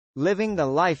Living the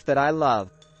life that I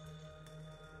love.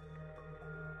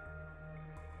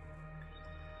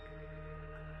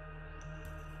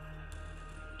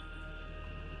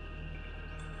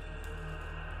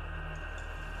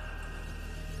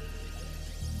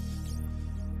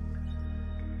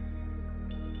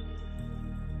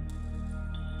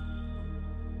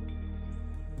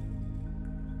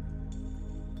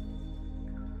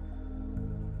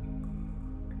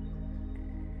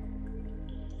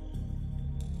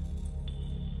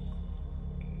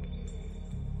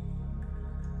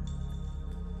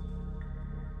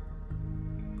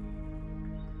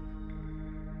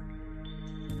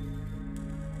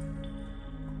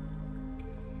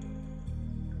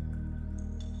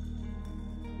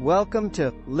 Welcome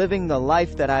to Living the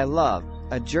Life That I Love,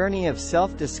 a journey of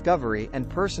self-discovery and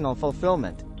personal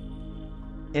fulfillment.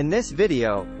 In this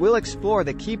video, we'll explore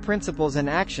the key principles and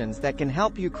actions that can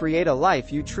help you create a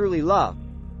life you truly love.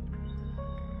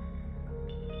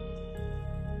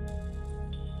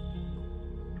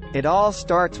 It all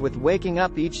starts with waking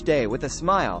up each day with a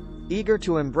smile, eager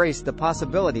to embrace the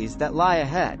possibilities that lie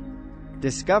ahead.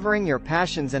 Discovering your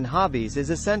passions and hobbies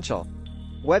is essential.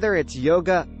 Whether it's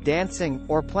yoga, dancing,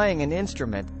 or playing an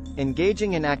instrument,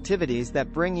 engaging in activities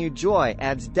that bring you joy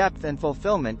adds depth and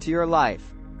fulfillment to your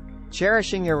life.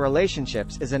 Cherishing your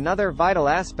relationships is another vital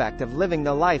aspect of living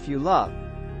the life you love.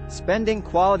 Spending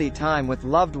quality time with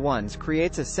loved ones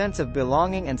creates a sense of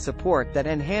belonging and support that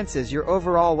enhances your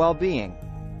overall well-being.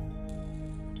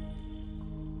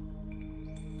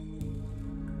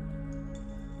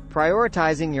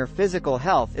 Prioritizing your physical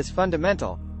health is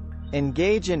fundamental.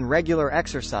 Engage in regular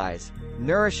exercise,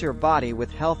 nourish your body with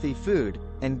healthy food,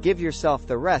 and give yourself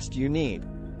the rest you need.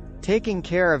 Taking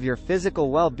care of your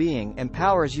physical well-being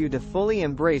empowers you to fully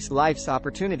embrace life's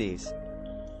opportunities.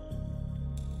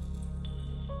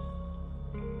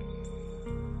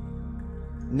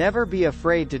 Never be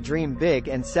afraid to dream big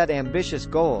and set ambitious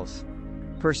goals.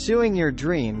 Pursuing your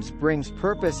dreams brings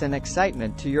purpose and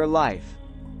excitement to your life.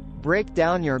 Break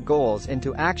down your goals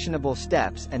into actionable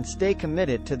steps and stay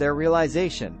committed to their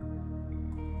realization.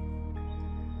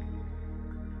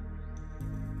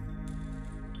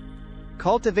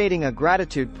 Cultivating a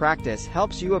gratitude practice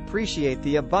helps you appreciate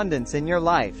the abundance in your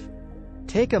life.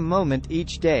 Take a moment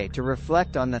each day to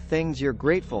reflect on the things you're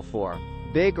grateful for,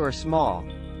 big or small.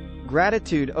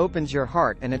 Gratitude opens your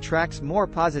heart and attracts more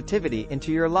positivity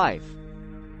into your life.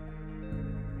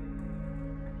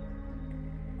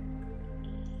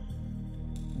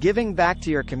 Giving back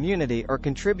to your community or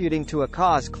contributing to a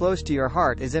cause close to your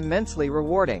heart is immensely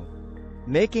rewarding.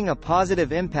 Making a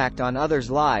positive impact on others'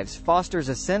 lives fosters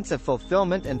a sense of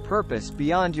fulfillment and purpose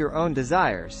beyond your own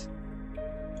desires.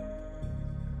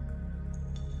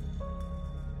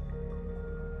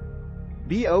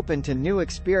 Be open to new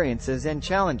experiences and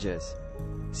challenges.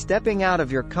 Stepping out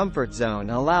of your comfort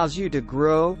zone allows you to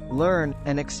grow, learn,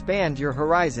 and expand your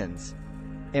horizons.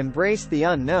 Embrace the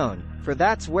unknown, for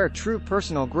that's where true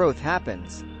personal growth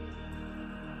happens.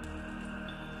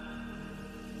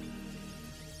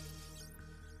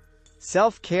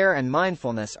 Self-care and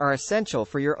mindfulness are essential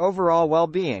for your overall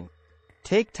well-being.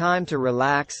 Take time to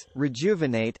relax,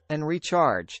 rejuvenate, and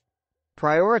recharge.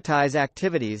 Prioritize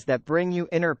activities that bring you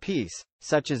inner peace,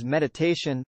 such as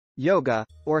meditation, yoga,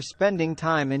 or spending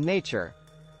time in nature.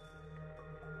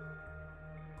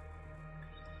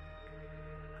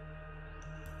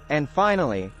 And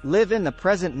finally, live in the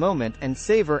present moment and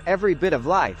savor every bit of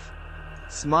life.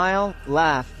 Smile,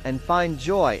 laugh, and find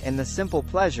joy in the simple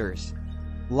pleasures.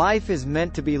 Life is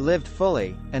meant to be lived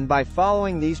fully, and by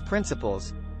following these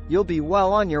principles, you'll be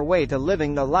well on your way to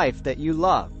living the life that you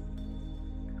love.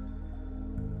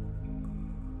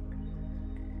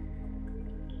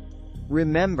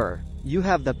 Remember, you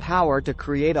have the power to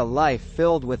create a life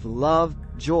filled with love,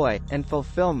 joy, and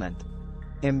fulfillment.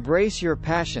 Embrace your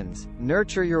passions,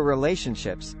 nurture your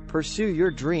relationships, pursue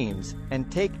your dreams,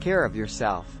 and take care of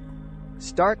yourself.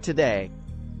 Start today.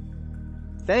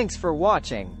 Thanks for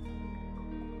watching.